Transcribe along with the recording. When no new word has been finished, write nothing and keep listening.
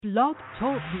Blog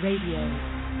Talk Radio.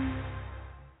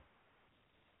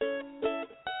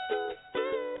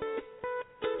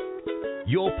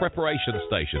 Your preparation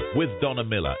station with Donna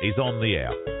Miller is on the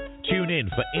air. Tune in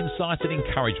for insight and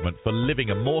encouragement for living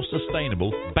a more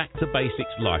sustainable,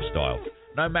 back-to-basics lifestyle.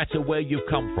 No matter where you've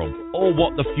come from or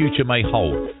what the future may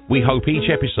hold, we hope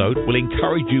each episode will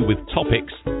encourage you with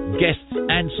topics, guests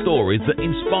and stories that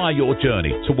inspire your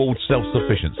journey towards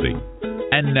self-sufficiency.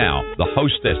 And now, the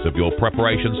hostess of your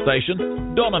preparation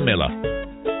station, Donna Miller.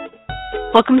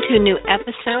 Welcome to a new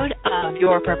episode of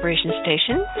Your Preparation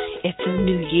Station. It's a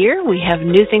new year. We have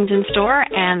new things in store,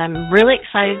 and I'm really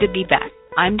excited to be back.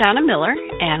 I'm Donna Miller,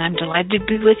 and I'm delighted to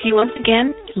be with you once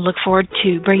again. Look forward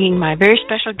to bringing my very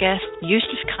special guest,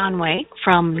 Eustace Conway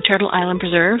from Turtle Island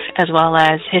Preserve, as well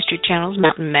as History Channel's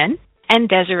Mountain Men, and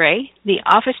Desiree, the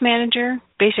office manager,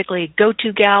 basically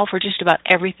go-to gal for just about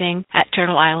everything at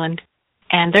Turtle Island.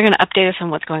 And they're going to update us on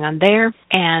what's going on there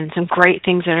and some great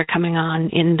things that are coming on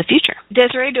in the future.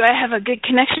 Desiree, do I have a good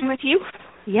connection with you?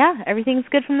 Yeah, everything's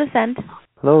good from this end.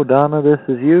 Hello, Donna. This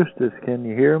is Eustace. Can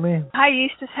you hear me? Hi,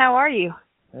 Eustace. How are you?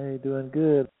 Hey, doing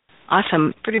good.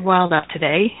 Awesome. Pretty wild out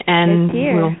today. And it's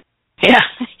here. Yeah.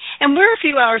 And we're a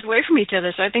few hours away from each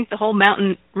other, so I think the whole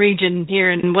mountain region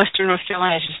here in western North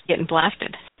Carolina is just getting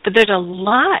blasted. But there's a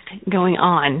lot going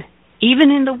on,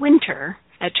 even in the winter,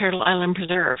 at Turtle Island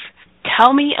Preserve.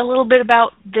 Tell me a little bit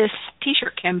about this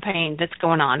T-shirt campaign that's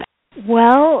going on.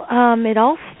 Well, it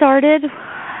all started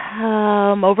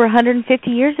over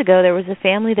 150 years ago. There was a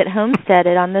family that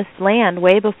homesteaded on this land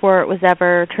way before it was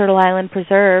ever Turtle Island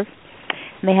Preserve.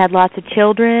 And they had lots of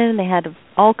children. They had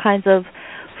all kinds of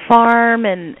farm,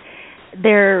 and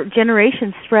their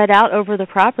generations spread out over the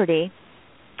property.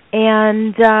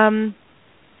 And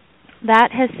that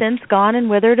has since gone and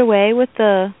withered away with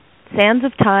the sands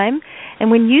of time. And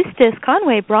when Eustace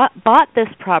Conway bought this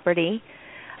property,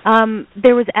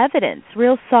 there was evidence,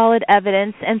 real solid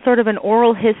evidence, and sort of an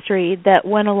oral history that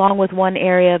went along with one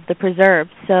area of the preserve.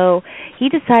 So he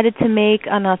decided to make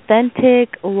an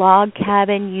authentic log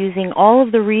cabin using all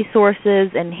of the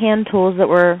resources and hand tools that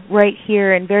were right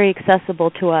here and very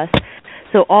accessible to us.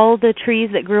 So all the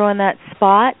trees that grew on that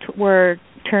spot were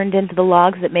turned into the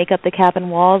logs that make up the cabin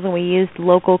walls, and we used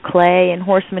local clay and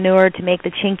horse manure to make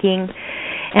the chinking.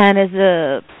 And as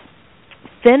a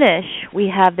finish,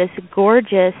 we have this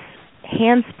gorgeous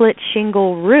hand-split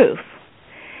shingle roof.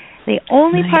 The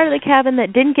only part of the cabin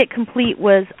that didn't get complete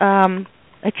was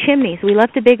a chimney. So we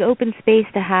left a big open space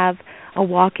to have a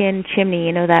walk-in chimney,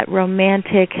 you know, that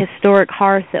romantic, historic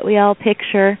hearth that we all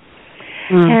picture.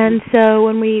 And so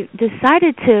when we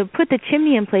decided to put the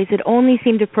chimney in place, it only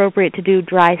seemed appropriate to do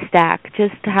dry stack,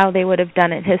 just how they would have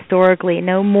done it historically.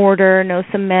 No mortar, no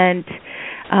cement,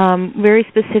 very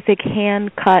specific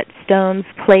hand-cut stones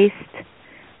placed,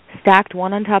 stacked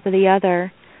one on top of the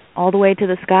other, all the way to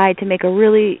the sky to make a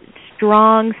really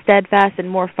strong, steadfast, and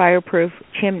more fireproof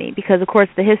chimney. Because, of course,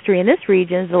 the history in this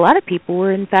region is a lot of people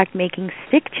were, in fact, making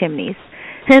stick chimneys.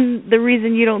 And the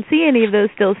reason you don't see any of those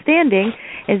still standing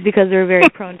is because they're very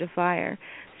prone to fire.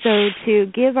 So to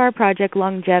give our project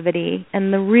longevity,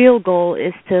 and the real goal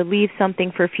is to leave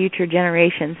something for future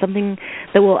generations, something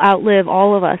that will outlive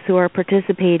all of us who are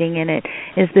participating in it,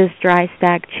 is this dry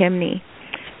stack chimney.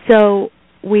 So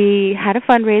we had a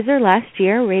fundraiser last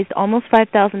year, raised almost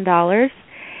 $5,000,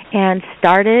 and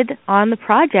started on the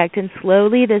project. And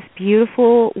slowly this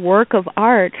beautiful work of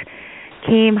art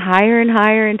came higher and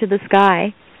higher into the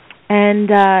sky. And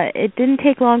it didn't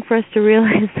take long for us to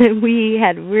realize that we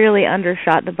had really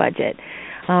undershot the budget.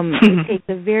 It takes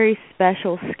a very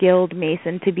special, skilled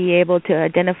mason to be able to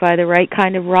identify the right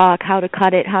kind of rock, how to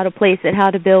cut it, how to place it, how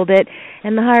to build it.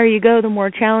 And the higher you go, the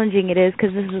more challenging it is,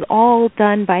 because this is all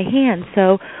done by hand.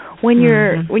 So when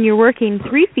you're working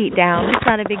 3 feet down, it's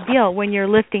not a big deal. When you're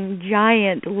lifting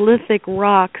giant lithic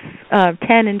rocks 10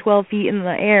 and 12 feet in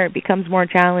the air, it becomes more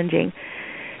challenging.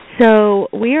 So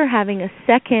we are having a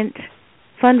second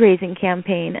fundraising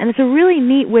campaign, and it's a really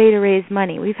neat way to raise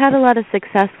money. We've had a lot of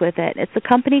success with it. It's a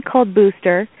company called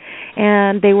Booster,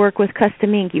 and they work with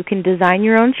custom ink. You can design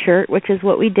your own shirt, which is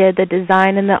what we did, the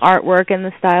design and the artwork and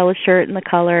the style of shirt and the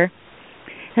color.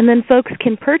 And then folks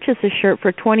can purchase a shirt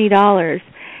for $20,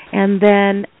 and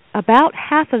then about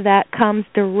half of that comes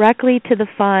directly to the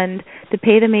fund to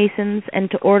pay the masons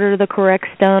and to order the correct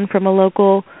stone from a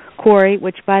local quarry,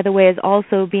 which, by the way, is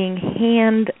also being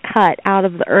hand-cut out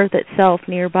of the earth itself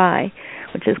nearby,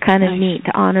 which is kind of neat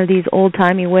to honor these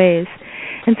old-timey ways.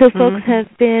 And so folks have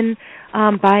been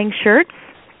buying shirts,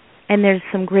 and there's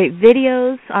some great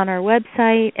videos on our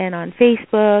website and on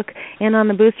Facebook and on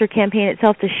the Booster campaign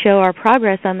itself to show our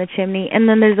progress on the chimney. And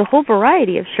then there's a whole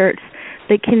variety of shirts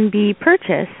that can be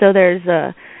purchased. So there's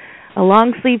a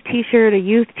long sleeve T-shirt, a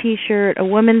youth T-shirt, a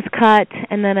women's cut,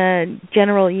 and then a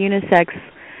general unisex.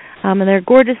 And they're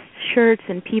gorgeous shirts,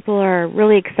 and people are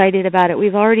really excited about it.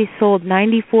 We've already sold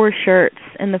 94 shirts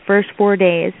in the first 4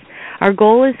 days. Our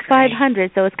goal is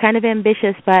 500, so it's kind of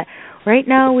ambitious, but right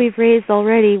now we've raised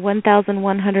already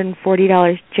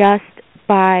 $1,140 just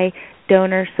by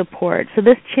donor support. So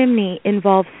this chimney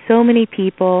involves so many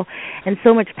people and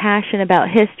so much passion about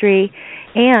history,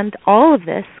 and all of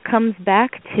this comes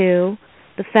back to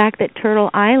the fact that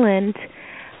Turtle Island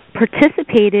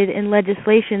participated in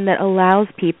legislation that allows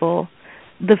people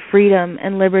the freedom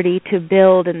and liberty to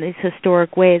build in these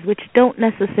historic ways, which don't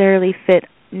necessarily fit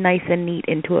nice and neat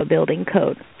into a building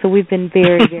code. So we've been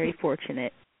very, very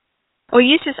fortunate. Well,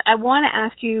 Eustace, I want to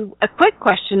ask you a quick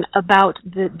question about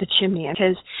the chimney,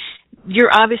 because you're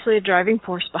obviously a driving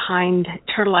force behind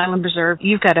Turtle Island Preserve.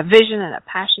 You've got a vision and a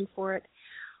passion for it.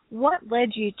 What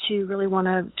led you to really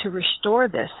want to restore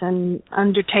this and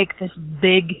undertake this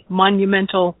big,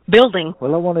 monumental building?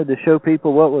 Well, I wanted to show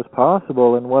people what was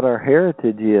possible and what our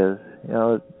heritage is. You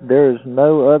know, there is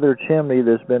no other chimney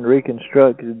that's been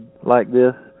reconstructed like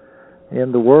this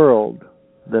in the world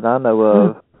that I know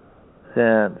of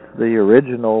since the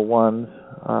original ones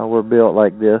were built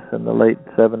like this in the late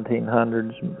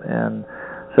 1700s. And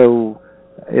so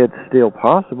it's still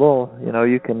possible. You know,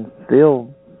 you can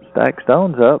still stack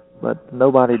stones up, but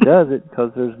nobody does it because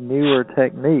there's newer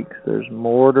techniques. There's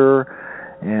mortar,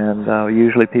 and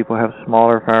usually people have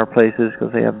smaller fireplaces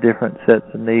because they have different sets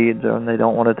of needs, and they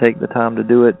don't want to take the time to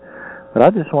do it. But I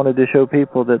just wanted to show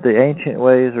people that the ancient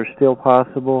ways are still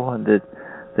possible, and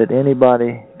that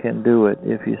anybody can do it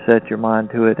if you set your mind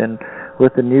to it. And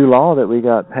with the new law that we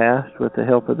got passed with the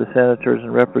help of the senators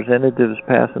and representatives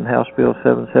passing House Bill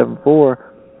 774,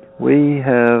 we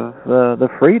have the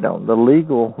freedom, the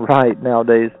legal right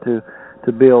nowadays to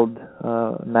build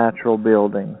natural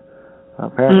buildings.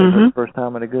 Apparently for the first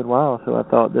time in a good while, so I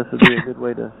thought this would be a good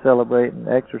way to celebrate and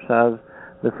exercise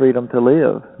the freedom to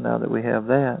live now that we have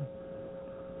that.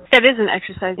 That is an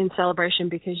exercise in celebration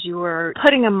because you are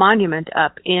putting a monument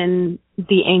up in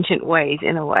the ancient ways,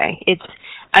 in a way.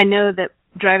 I know that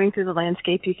driving through the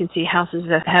landscape, you can see houses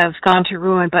that have gone to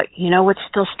ruin, but you know what's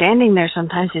still standing there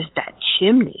sometimes is that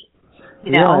chimney.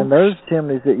 You know? Yeah, and those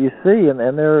chimneys that you see, and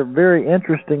they're very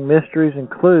interesting mysteries and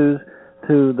clues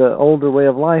to the older way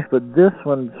of life, but this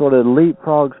one sort of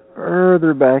leapfrogs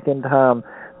further back in time.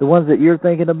 The ones that you're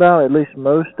thinking about, at least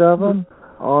most of them,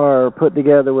 are put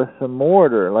together with some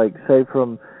mortar, like say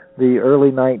from the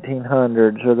early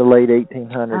 1900s or the late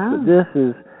 1800s. But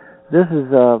this is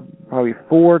probably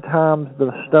 4 times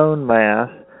the stone mass.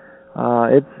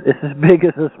 It's as big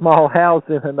as a small house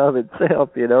in and of itself.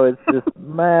 You know, it's just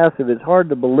massive. It's hard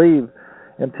to believe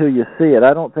until you see it.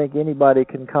 I don't think anybody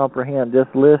can comprehend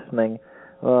just listening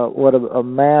what a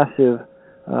massive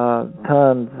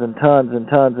tons and tons and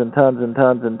tons and tons and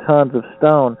tons and tons of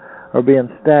stone are being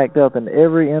stacked up, and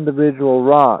every individual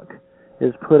rock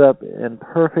is put up in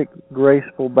perfect,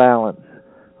 graceful balance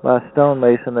by a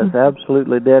stonemason that's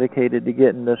absolutely dedicated to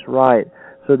getting this right.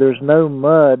 So there's no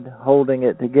mud holding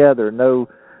it together, no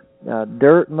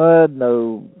dirt mud,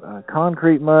 no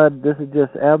concrete mud. This is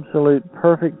just absolute,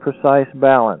 perfect, precise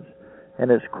balance.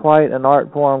 And it's quite an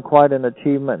art form, quite an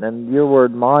achievement, and your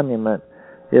word monument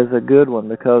is a good one,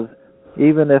 because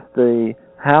even if the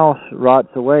house rots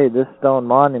away, this stone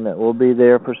monument will be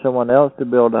there for someone else to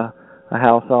build a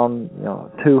house on,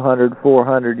 200,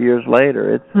 400 years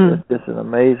later. It's just an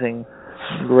amazing,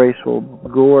 graceful,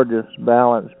 gorgeous,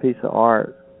 balanced piece of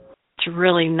art. It's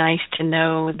really nice to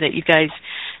know that you guys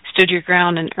stood your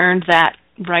ground and earned that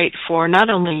right for not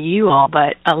only you all,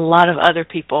 but a lot of other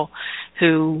people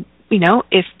who,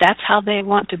 if that's how they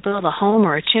want to build a home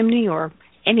or a chimney or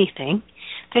anything,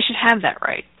 they should have that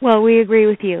right. Well, we agree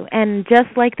with you. And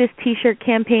just like this T-shirt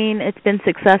campaign, it's been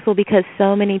successful because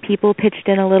so many people pitched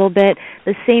in a little bit.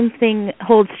 The same thing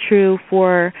holds true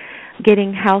for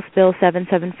getting House Bill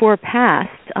 774 passed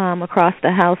across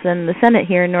the House and the Senate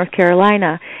here in North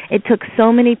Carolina. It took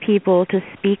so many people to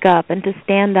speak up and to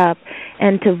stand up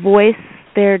and to voice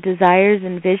their desires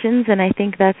and visions, and I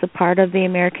think that's a part of the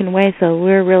American way. So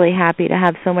we're really happy to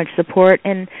have so much support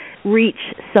and reach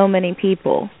so many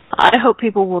people. I hope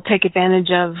people will take advantage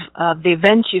of the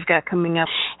events you've got coming up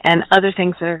and other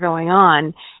things that are going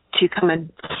on to come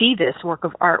and see this work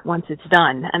of art once it's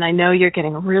done. And I know you're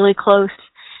getting really close,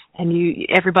 and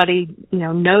everybody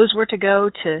knows where to go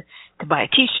to buy a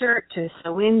T-shirt, to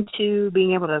sew into,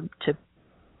 being able to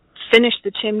finish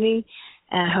the chimney.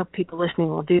 And I hope people listening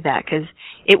will do that, because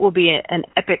it will be an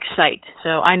epic sight.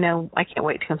 So I know I can't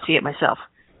wait to come see it myself.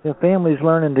 Families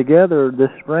Learning Together this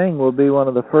spring will be one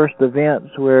of the first events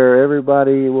where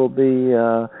everybody will be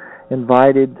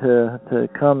invited to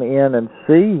come in and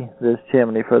see this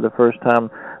chimney for the first time.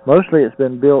 Mostly it's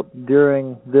been built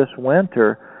during this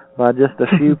winter by just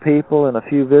a few people, and a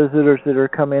few visitors that are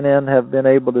coming in have been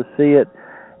able to see it.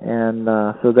 And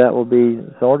so that will be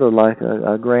sort of like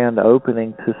a grand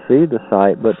opening to see the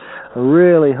site. But I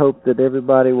really hope that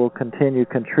everybody will continue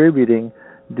contributing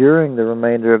during the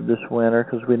remainder of this winter,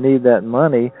 because we need that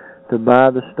money to buy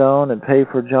the stone and pay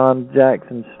for John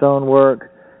Jackson's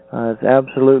stonework. It's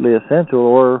absolutely essential,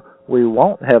 or we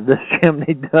won't have this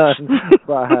chimney done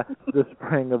by the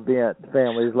spring event,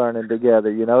 Families Learning Together.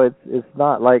 It's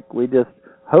not like we just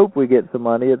hope we get some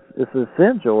money. It's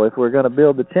essential. If we're going to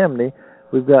build the chimney,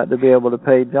 we've got to be able to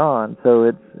pay John. So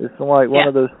it's like one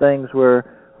of those things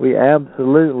where we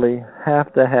absolutely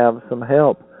have to have some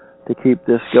help to keep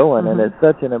this going. And it's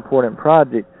such an important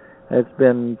project. It's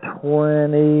been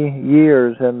 20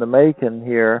 years in the making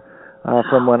here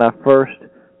from when I first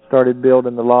started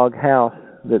building the log house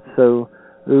that's so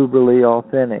uberly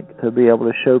authentic, to be able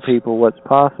to show people what's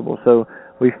possible. So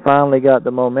we finally got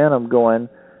the momentum going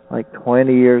like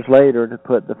 20 years later to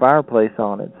put the fireplace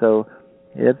on it. So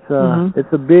it's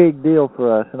a big deal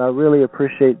for us, and I really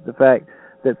appreciate the fact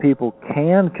that people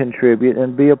can contribute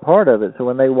and be a part of it. So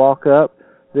when they walk up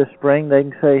this spring, they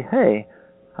can say, hey,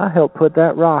 I helped put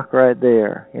that rock right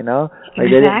there, They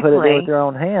didn't put it there with their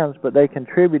own hands, but they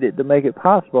contributed to make it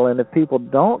possible. And if people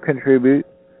don't contribute,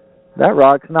 that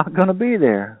rock's not going to be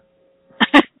there.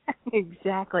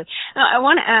 Exactly. Now, I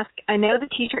want to ask, I know the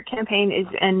T-shirt campaign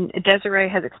is, and Desiree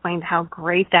has explained how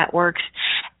great that works.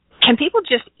 Can people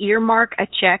just earmark a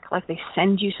check, like they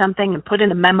send you something and put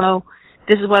in a memo,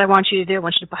 this is what I want you to do, I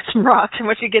want you to buy some rocks, and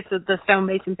once you get the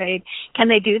stonemason paid? Can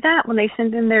they do that when they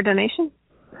send in their donation?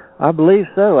 I believe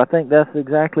so. I think that's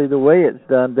exactly the way it's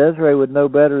done. Desiree would know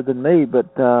better than me, but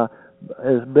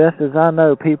as best as I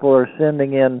know, people are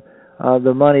sending in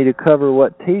the money to cover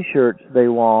what T-shirts they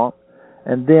want,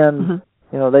 and then,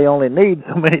 they only need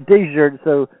so many T-shirts,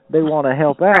 so they want to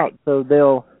help out, so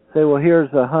they'll say, well, here's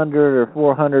 $100 or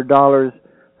 $400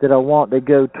 that I want to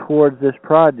go towards this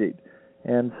project.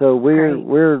 And so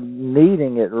we're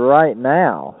needing it right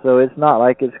now. So it's not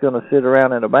like it's going to sit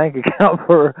around in a bank account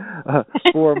for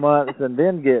 4 months and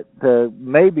then get to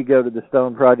maybe go to the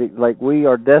stone project. Like, we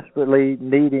are desperately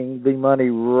needing the money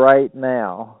right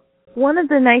now. One of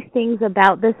the nice things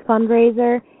about this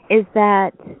fundraiser is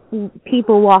that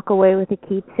people walk away with a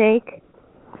keepsake.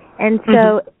 And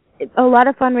so a lot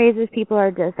of fundraisers, people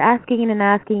are just asking and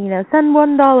asking, send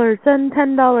 $1, send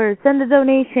 $10, send a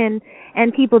donation,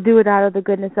 and people do it out of the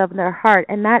goodness of their heart.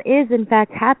 And that is, in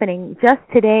fact, happening. Just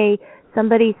today,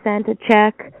 somebody sent a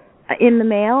check in the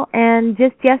mail, and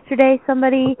just yesterday,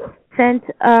 somebody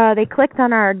they clicked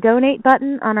on our donate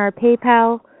button on our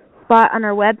PayPal spot on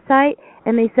our website,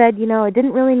 and they said, I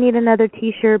didn't really need another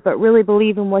T-shirt, but really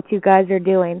believe in what you guys are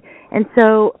doing. And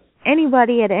so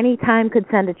anybody at any time could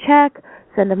send a check,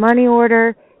 send a money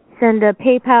order, send a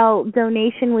PayPal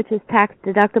donation, which is tax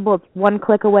deductible. It's one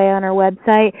click away on our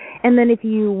website. And then if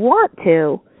you want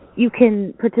to, you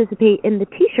can participate in the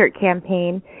T-shirt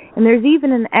campaign. And there's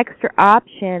even an extra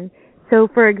option. So,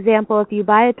 for example, if you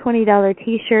buy a $20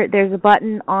 T-shirt, there's a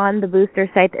button on the booster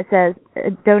site that says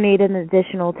donate an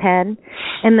additional $10.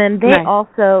 And then they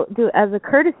also do, as a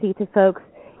courtesy to folks,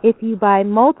 if you buy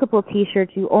multiple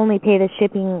T-shirts, you only pay the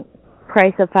shipping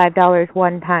price of $5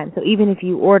 one time. So even if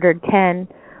you ordered 10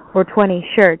 or 20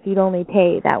 shirts, you'd only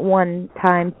pay that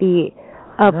one-time fee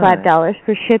of $5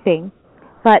 for shipping.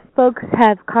 But folks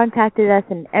have contacted us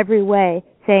in every way,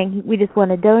 saying, we just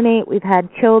want to donate. We've had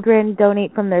children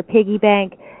donate from their piggy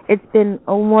bank. It's been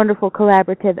a wonderful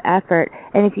collaborative effort.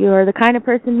 And if you are the kind of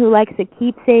person who likes a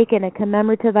keepsake and a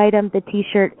commemorative item, the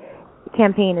T-shirt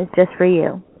campaign is just for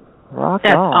you.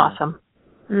 That's awesome.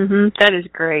 That is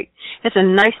great. It's a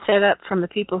nice setup from the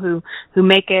people who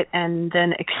make it, and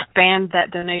then expand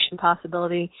that donation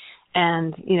possibility,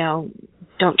 and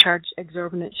don't charge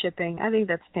exorbitant shipping. I think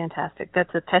that's fantastic. That's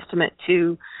a testament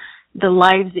to the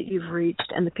lives that you've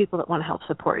reached and the people that want to help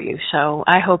support you. So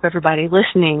I hope everybody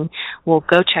listening will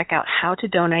go check out how to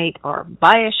donate, or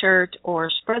buy a shirt, or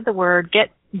spread the word, get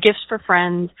gifts for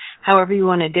friends, however you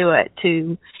want to do it.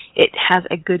 It has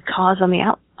a good cause on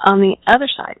the other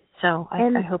side. So I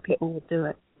hope people will do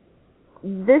it.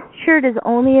 This shirt is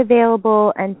only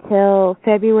available until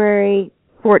February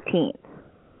 14th.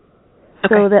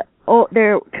 Okay. So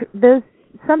those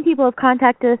some people have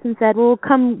contacted us and said, well, we'll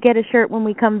come get a shirt when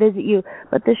we come visit you,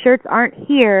 but the shirts aren't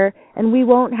here, and we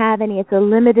won't have any. It's a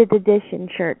limited edition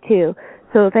shirt, too.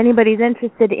 So if anybody's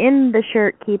interested in the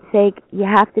shirt keepsake, you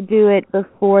have to do it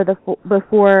before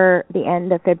the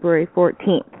end of February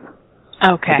 14th.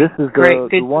 Okay, this is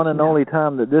the one and only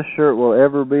time that this shirt will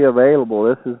ever be available.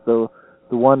 This is the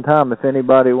one time. If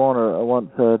anybody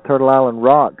wants a Turtle Island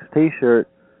Rocks T-shirt,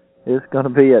 it's going to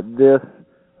be at this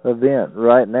event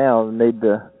right now. We need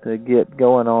to get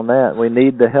going on that. We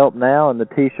need the help now, and the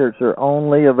T-shirts are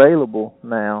only available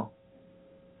now.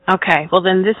 Okay, well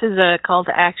then this is a call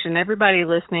to action. Everybody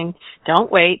listening,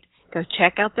 don't wait. Go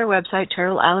check out their website,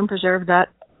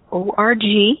 turtleislandpreserve.org,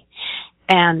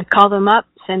 and call them up.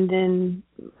 Send in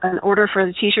an order for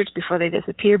the T-shirts before they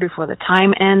disappear, before the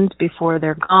time ends, before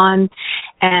they're gone,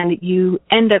 and you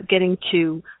end up getting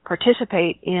to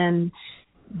participate in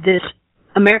this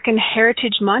American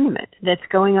Heritage Monument that's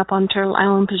going up on Turtle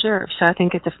Island Preserve. So I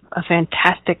think it's a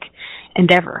fantastic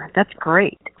endeavor. That's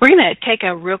great. We're going to take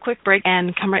a real quick break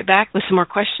and come right back with some more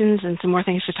questions and some more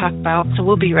things to talk about. So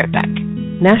we'll be right back.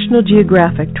 National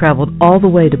Geographic traveled all the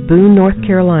way to Boone, North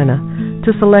Carolina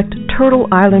to select Turtle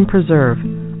Island Preserve,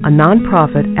 a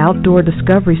nonprofit outdoor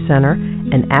discovery center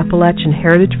and Appalachian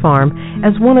Heritage Farm,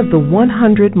 as one of the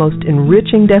 100 most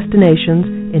enriching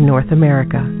destinations in North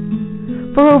America.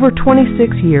 For over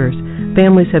 26 years,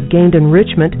 families have gained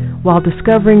enrichment while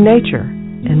discovering nature,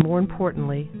 and more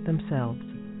importantly, themselves.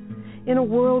 In a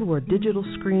world where digital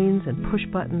screens and push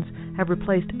buttons have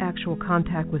replaced actual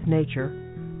contact with nature,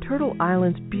 Turtle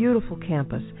Island's beautiful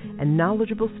campus and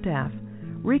knowledgeable staff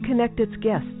reconnect its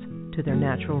guests to their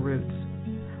natural roots.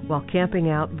 While camping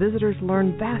out, visitors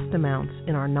learn vast amounts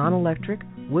in our non-electric,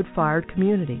 wood-fired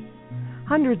community.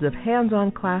 Hundreds of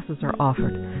hands-on classes are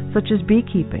offered, such as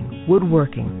beekeeping,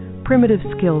 woodworking, primitive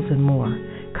skills, and more,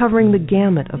 covering the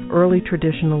gamut of early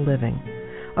traditional living.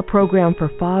 A program for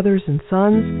fathers and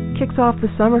sons kicks off the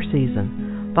summer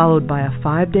season, followed by a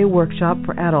 5-day workshop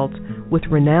for adults with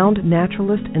renowned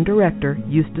naturalist and director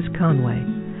Eustace Conway.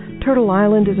 Turtle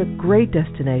Island is a great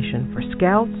destination for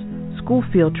scouts, school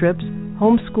field trips,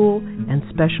 homeschool, and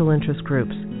special interest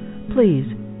groups. Please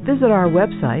visit our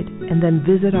website and then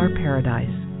visit our paradise,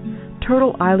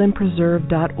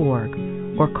 turtleislandpreserve.org,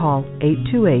 or call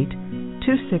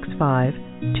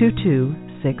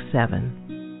 828-265-2267.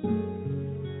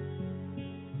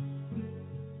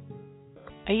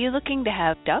 Are you looking to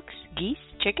have ducks, geese,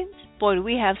 chickens? Boy, do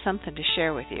we have something to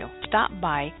share with you. Stop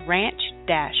by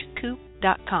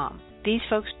ranch-coop.com. These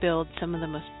folks build some of the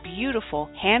most beautiful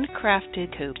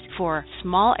handcrafted coops for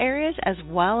small areas as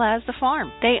well as the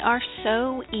farm. They are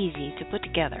so easy to put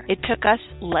together. It took us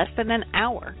less than an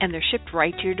hour, and they're shipped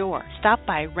right to your door. Stop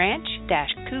by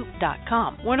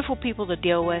ranch-coop.com. Wonderful people to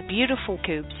deal with, beautiful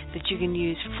coops that you can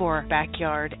use for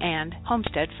backyard and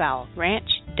homestead fowl.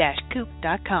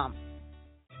 ranch-coop.com.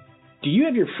 Do you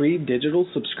have your free digital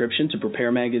subscription to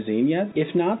Prepare Magazine yet?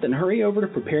 If not, then hurry over to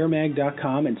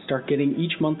preparemag.com and start getting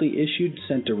each monthly issue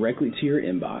sent directly to your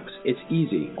inbox. It's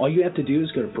easy. All you have to do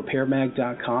is go to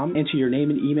preparemag.com, enter your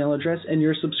name and email address, and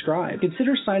you're subscribed.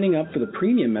 Consider signing up for the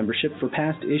premium membership for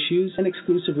past issues and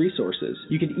exclusive resources.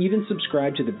 You can even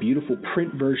subscribe to the beautiful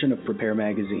print version of Prepare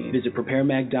Magazine. Visit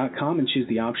preparemag.com and choose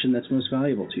the option that's most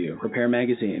valuable to you. Prepare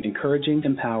Magazine, encouraging,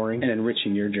 empowering, and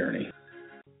enriching your journey.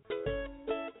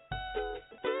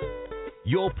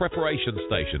 Your preparation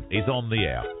station is on the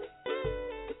air.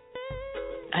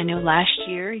 I know last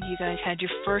year you guys had your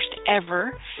first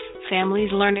ever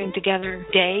Families Learning Together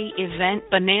Day event,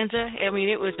 Bonanza. I mean,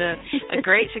 it was a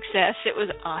great success. It was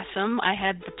awesome. I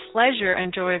had the pleasure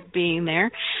and joy of being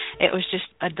there. It was just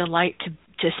a delight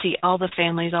to see all the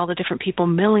families, all the different people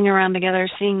milling around together,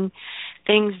 seeing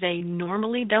things they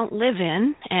normally don't live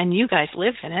in, and you guys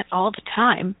live in it all the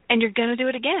time, and you're going to do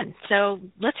it again. So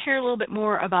let's hear a little bit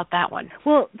more about that one.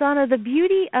 Well, Donna, the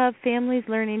beauty of Families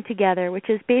Learning Together, which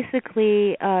is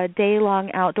basically a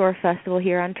day-long outdoor festival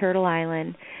here on Turtle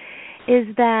Island, is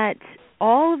that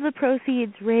all of the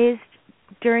proceeds raised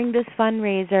during this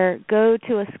fundraiser go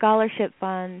to a scholarship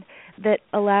fund that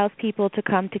allows people to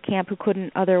come to camp who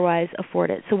couldn't otherwise afford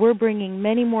it. So we're bringing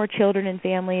many more children and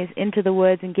families into the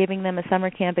woods and giving them a summer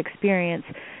camp experience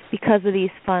because of these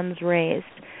funds raised.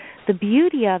 The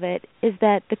beauty of it is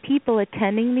that the people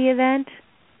attending the event,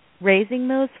 raising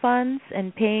those funds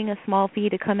and paying a small fee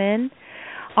to come in,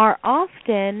 are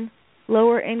often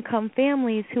lower-income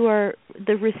families who are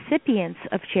the recipients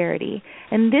of charity.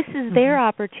 And this is their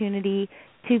opportunity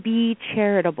to be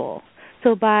charitable.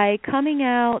 So by coming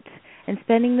out and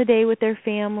spending the day with their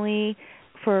family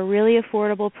for a really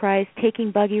affordable price,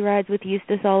 taking buggy rides with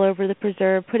Eustace all over the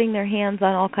preserve, putting their hands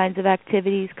on all kinds of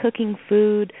activities, cooking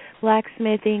food,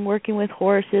 blacksmithing, working with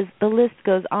horses. The list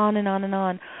goes on and on and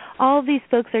on. All of these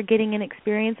folks are getting an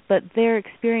experience, but their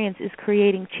experience is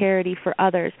creating charity for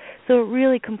others. So it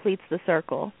really completes the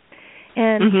circle.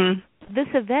 And this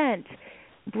event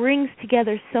brings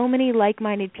together so many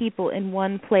like-minded people in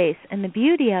one place. And the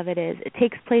beauty of it is it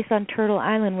takes place on Turtle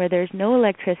Island, where there's no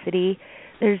electricity,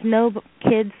 there's no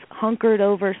kids hunkered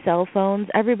over cell phones.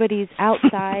 Everybody's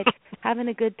outside having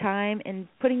a good time and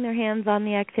putting their hands on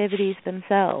the activities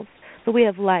themselves. So we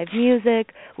have live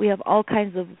music, we have all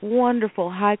kinds of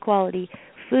wonderful, high-quality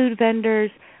food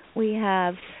vendors, we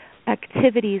have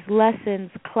activities,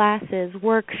 lessons, classes,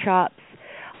 workshops,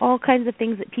 all kinds of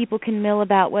things that people can mill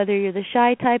about, whether you're the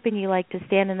shy type and you like to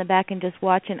stand in the back and just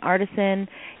watch an artisan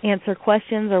answer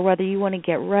questions, or whether you want to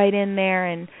get right in there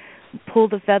and pull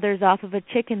the feathers off of a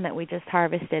chicken that we just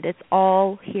harvested. It's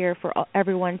all here for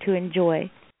everyone to enjoy.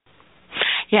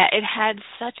 Yeah, it had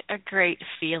such a great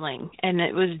feeling, and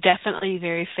it was definitely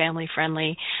very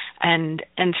family-friendly and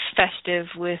festive,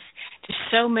 with just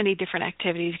so many different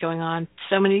activities going on,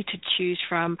 so many to choose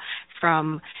from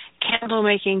candle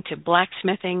making to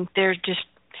blacksmithing. There's just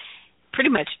pretty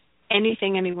much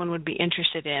anything anyone would be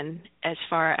interested in as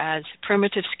far as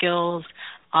primitive skills,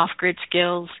 off-grid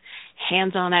skills,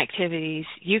 hands-on activities.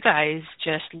 You guys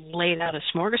just laid out a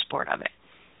smorgasbord of it.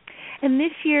 And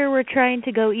this year we're trying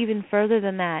to go even further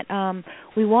than that.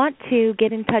 We want to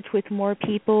get in touch with more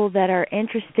people that are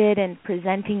interested in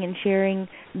presenting and sharing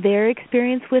their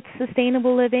experience with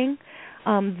sustainable living,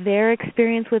 their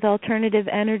experience with alternative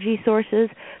energy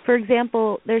sources. For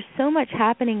example, there's so much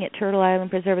happening at Turtle Island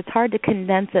Preserve, it's hard to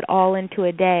condense it all into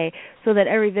a day so that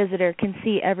every visitor can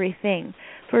see everything.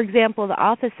 For example, the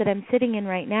office that I'm sitting in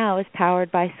right now is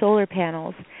powered by solar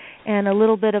panels, and a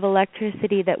little bit of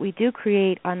electricity that we do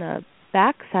create on the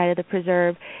back side of the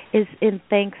preserve is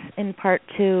thanks in part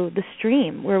to the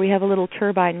stream, where we have a little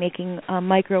turbine making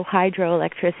micro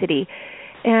hydroelectricity,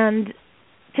 and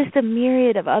just a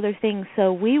myriad of other things.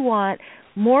 So we want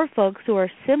more folks who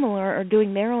are similar or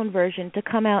doing their own version to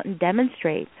come out and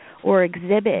demonstrate or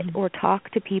exhibit or talk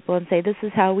to people and say, this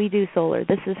is how we do solar,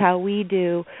 this is how we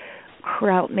do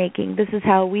kraut making, this is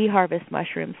how we harvest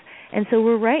mushrooms. And so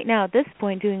we're right now at this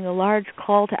point doing a large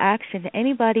call to action to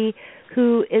anybody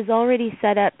who is already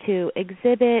set up to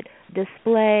exhibit,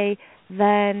 display,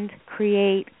 vend,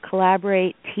 create,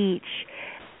 collaborate, teach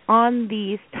on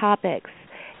these topics.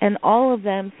 And all of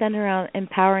them center around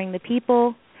empowering the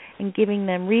people and giving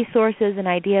them resources and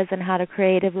ideas on how to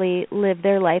creatively live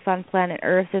their life on planet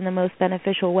Earth in the most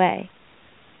beneficial way.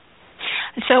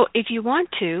 So if you want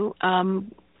to,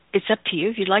 it's up to you.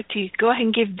 If you'd like to, go ahead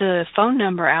and give the phone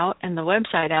number out and the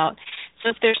website out. So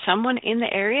if there's someone in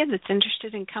the area that's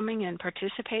interested in coming and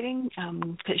participating,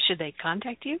 should they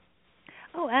contact you?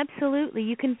 Oh, absolutely.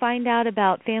 You can find out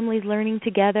about Families Learning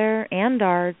Together and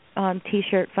our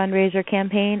T-shirt fundraiser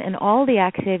campaign and all the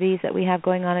activities that we have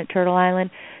going on at Turtle Island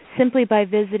simply by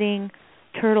visiting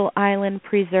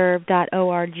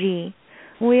turtleislandpreserve.org.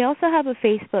 We also have a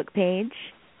Facebook page.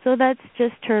 So that's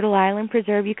just Turtle Island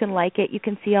Preserve. You can like it. You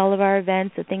can see all of our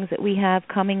events, the things that we have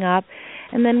coming up.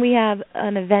 And then we have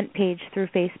an event page through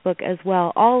Facebook as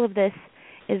well. All of this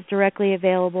is directly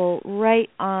available right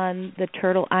on the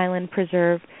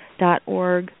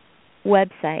turtleislandpreserve.org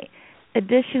website.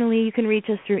 Additionally, you can reach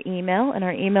us through email, and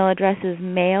our email address is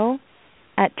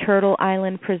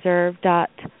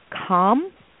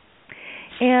mail@turtleislandpreserve.com.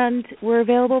 And we're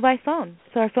available by phone.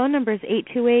 So our phone number is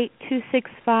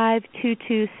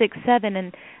 828-265-2267,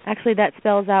 and actually that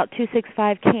spells out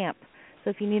 265-CAMP. So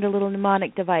if you need a little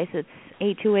mnemonic device, it's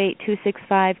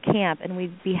 828-265-CAMP, and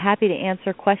we'd be happy to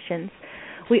answer questions.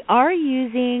 We are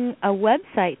using a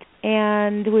website,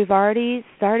 and we've already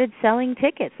started selling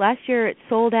tickets. Last year it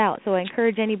sold out, so I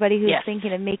encourage anybody who's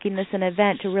thinking of making this an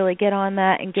event to really get on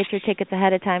that and get your tickets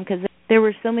ahead of time, because there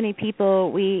were so many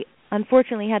people we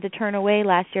unfortunately had to turn away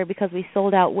last year because we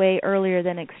sold out way earlier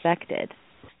than expected.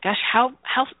 Gosh, how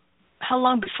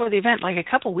long before the event? Like a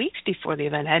couple weeks before the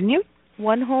event, hadn't you?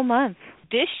 One whole month.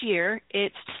 This year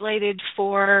it's slated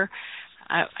for,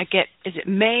 is it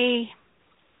May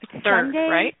 3rd, Sunday,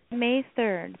 right? May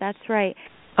 3rd, that's right.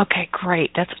 Okay,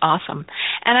 great. That's awesome.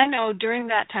 And I know during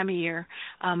that time of year,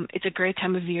 it's a great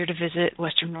time of year to visit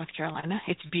Western North Carolina.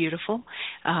 It's beautiful.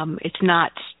 It's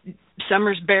not,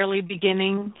 summer's barely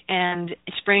beginning and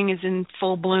spring is in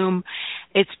full bloom.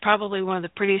 It's probably one of the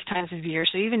prettiest times of year.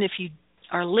 So even if you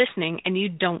are listening and you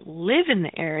don't live in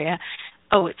the area,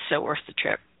 it's so worth the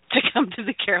trip to come to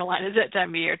the Carolinas that time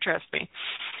of year, trust me.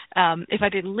 If I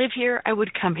didn't live here, I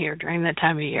would come here during that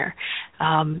time of year.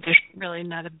 There's really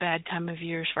not a bad time of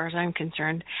year as far as I'm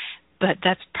concerned, but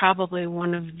that's probably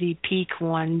one of the peak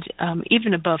ones,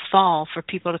 even above fall, for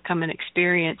people to come and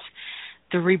experience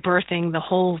the rebirthing, the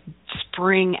whole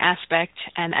spring aspect,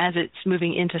 and as it's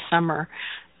moving into summer,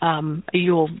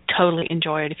 you'll totally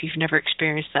enjoy it if you've never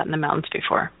experienced that in the mountains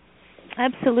before.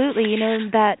 Absolutely.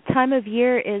 That time of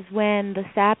year is when the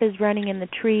sap is running in the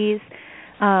trees.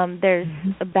 There's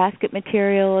a basket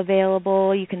material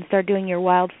available. You can start doing your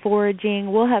wild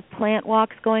foraging. We'll have plant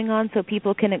walks going on so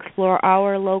people can explore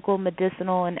our local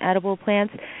medicinal and edible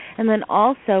plants. And then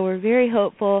also we're very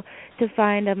hopeful to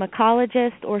find a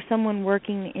mycologist or someone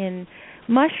working in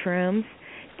mushrooms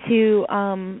to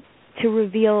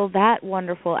reveal that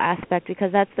wonderful aspect,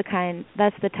 because that's the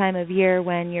time of year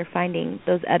when you're finding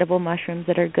those edible mushrooms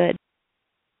that are good.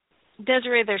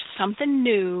 Desiree, there's something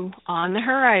new on the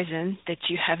horizon that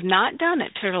you have not done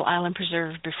at Turtle Island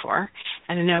Preserve before,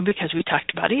 and I know because we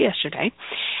talked about it yesterday,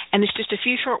 and it's just a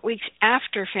few short weeks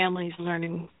after families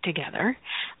learning together.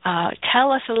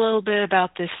 Tell us a little bit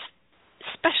about this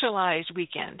specialized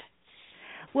weekend.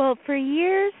 Well, for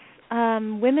years,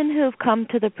 women who have come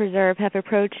to the preserve have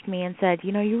approached me and said,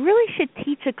 you really should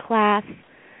teach a class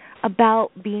about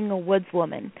being a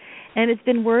woodswoman. And it's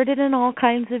been worded in all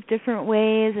kinds of different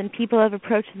ways, and people have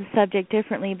approached the subject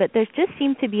differently, but there just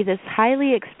seems to be this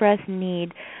highly expressed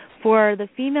need for the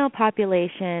female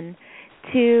population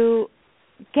to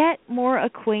get more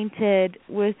acquainted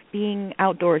with being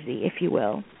outdoorsy, if you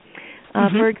will.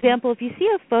 For example, if you see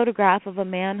a photograph of a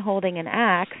man holding an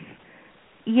axe,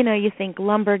 you think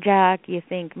lumberjack, you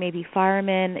think maybe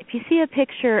fireman. If you see a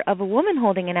picture of a woman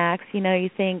holding an axe, you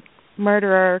think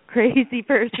murderer, crazy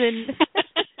person.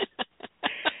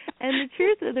 And the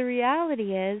truth of the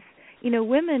reality is,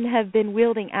 women have been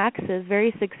wielding axes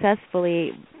very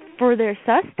successfully for their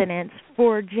sustenance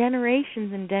for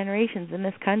generations and generations in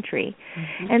this country.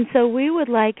 And so we would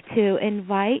like to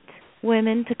invite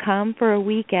women to come for a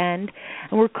weekend,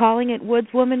 and we're calling it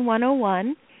Woodswoman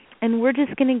 101. And we're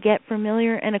just going to get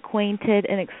familiar and acquainted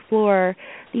and explore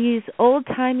these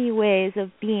old-timey ways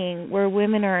of being where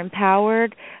women are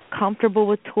empowered, comfortable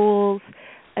with tools,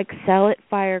 excel at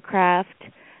firecraft,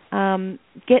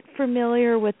 get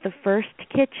familiar with the first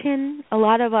kitchen. A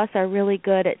lot of us are really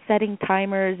good at setting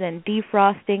timers and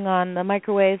defrosting on the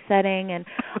microwave setting and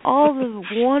all the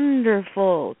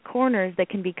wonderful corners that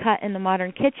can be cut in the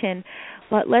modern kitchen.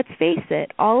 But let's face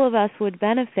it, all of us would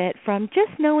benefit from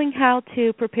just knowing how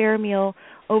to prepare a meal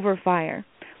over fire.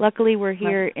 Luckily, we're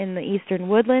here in the eastern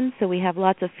woodlands, so we have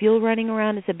lots of fuel running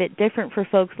around. It's a bit different for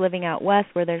folks living out west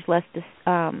where there's less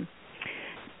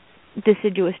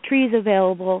deciduous trees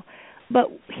available. But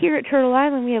here at Turtle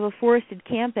Island, we have a forested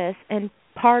campus, and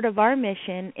part of our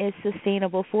mission is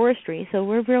sustainable forestry. So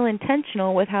we're real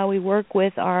intentional with how we work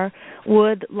with our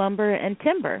wood, lumber, and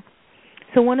timber.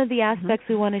 So one of the aspects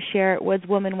we want to share at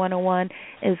Woodswoman 101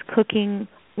 is cooking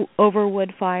over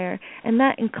wood fire, and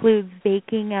that includes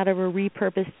baking out of a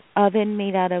repurposed oven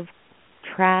made out of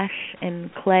trash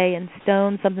and clay and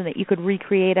stone, something that you could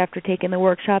recreate after taking the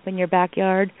workshop in your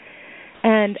backyard,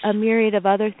 and a myriad of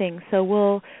other things. So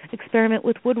we'll experiment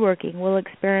with woodworking, we'll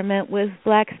experiment with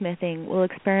blacksmithing, we'll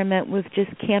experiment with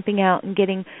just camping out and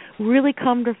getting really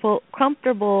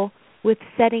comfortable with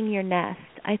setting your nest.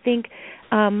 I think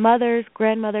mothers,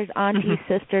 grandmothers, aunties,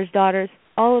 sisters, daughters,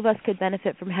 all of us could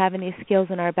benefit from having these skills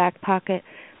in our back pocket,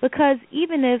 because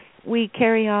even if we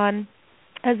carry on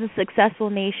as a successful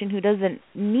nation who doesn't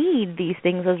need these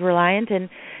things as reliant, and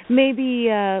maybe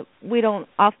we don't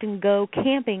often go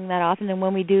camping that often, and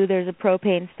when we do, there's a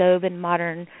propane stove and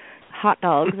modern hot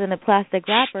dogs and a plastic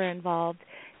wrapper involved.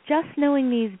 Just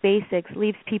knowing these basics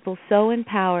leaves people so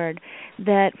empowered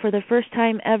that for the first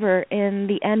time ever in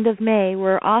the end of May,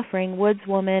 we're offering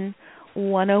Woodswoman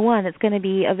 101. It's going to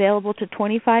be available to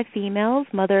 25 females.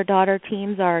 Mother-daughter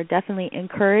teams are definitely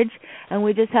encouraged, and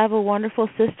we just have a wonderful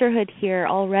sisterhood here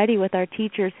already with our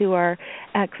teachers who are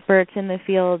experts in the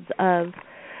fields of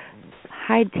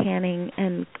hide tanning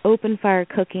and open fire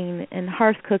cooking and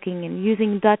hearth cooking and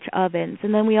using Dutch ovens.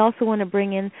 And then we also want to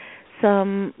bring in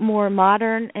some more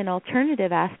modern and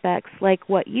alternative aspects like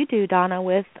what you do, Donna,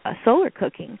 with solar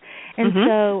cooking. And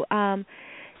so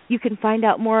you can find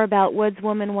out more about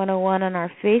Woodswoman 101 on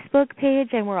our Facebook page,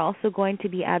 and we're also going to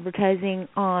be advertising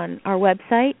on our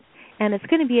website. And it's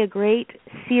going to be a great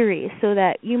series so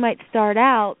that you might start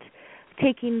out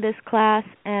taking this class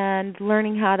and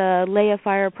learning how to lay a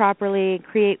fire properly,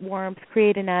 create warmth,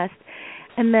 create a nest,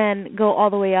 and then go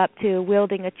all the way up to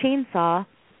wielding a chainsaw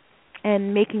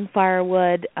and making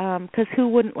firewood, because who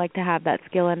wouldn't like to have that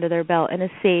skill under their belt in a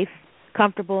safe,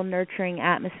 comfortable, nurturing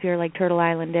atmosphere like Turtle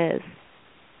Island is.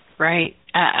 Right.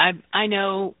 I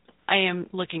know. I am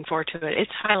looking forward to it.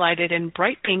 It's highlighted in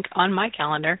bright pink on my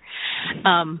calendar.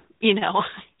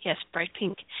 Yes, bright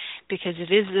pink, because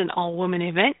it is an all-woman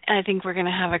event, and I think we're going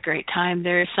to have a great time.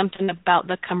 There is something about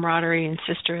the camaraderie and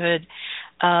sisterhood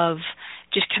of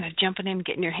just kind of jumping in,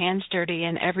 getting your hands dirty,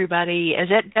 and everybody is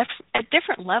at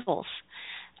different levels.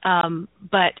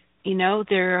 But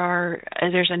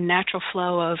there's a natural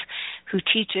flow of who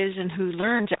teaches and who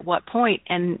learns at what point,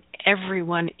 and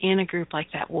everyone in a group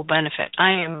like that will benefit.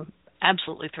 I am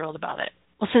absolutely thrilled about it.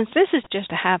 Well, since this is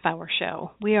just a half-hour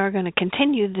show, we are going to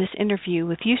continue this interview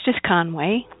with Eustace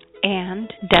Conway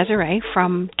and Desiree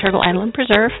from Turtle Island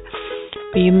Preserve.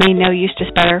 You may know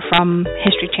Eustace better from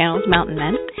History Channel's Mountain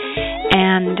Men.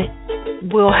 And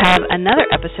we'll have another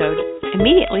episode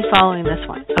immediately following this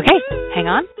one. Okay, hang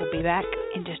on. We'll be back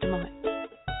in just a moment.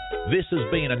 This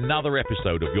has been another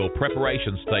episode of Your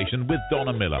Preparation Station with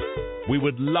Donna Miller. We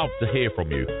would love to hear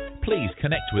from you. Please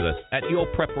connect with us at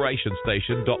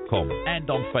yourpreparationstation.com and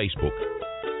on Facebook.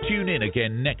 Tune in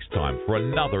again next time for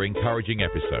another encouraging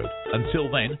episode.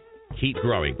 Until then, keep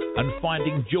growing and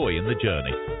finding joy in the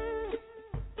journey.